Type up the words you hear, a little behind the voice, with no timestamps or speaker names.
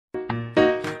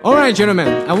Alright,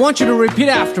 gentlemen, I want you to repeat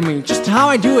after me, just how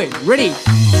I do it. Ready?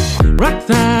 Rock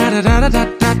da da da da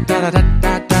da da da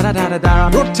da da da da da.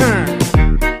 Your turn.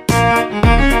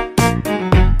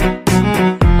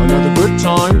 Another good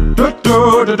time.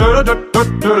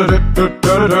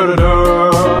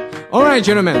 Alright,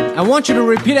 gentlemen, I want you to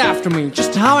repeat after me,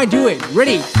 just how I do it.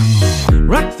 Ready?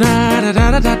 Rock da da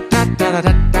da da da da da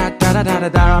da da da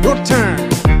da. Your turn.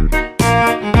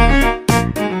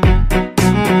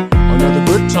 Another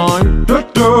good time. Your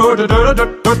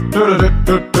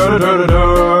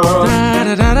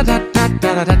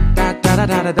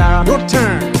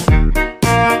turn.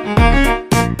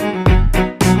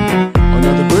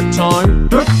 Another good time.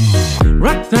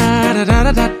 Rock da da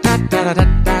da da da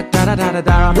da da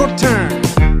da. Your turn.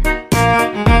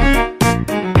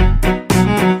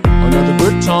 Another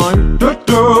good time.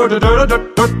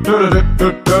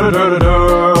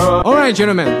 Alright,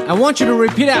 gentlemen, I want you to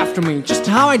repeat after me, just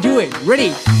how I do it.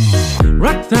 Ready?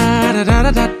 Rock da da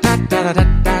da da da da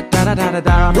da da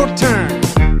da. Your turn.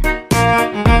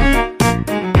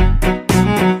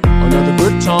 Another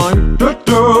good time.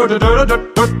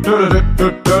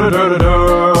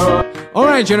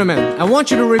 Alright, gentlemen, I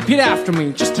want you to repeat after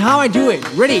me, just how I do it.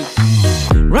 Ready?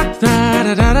 Rock da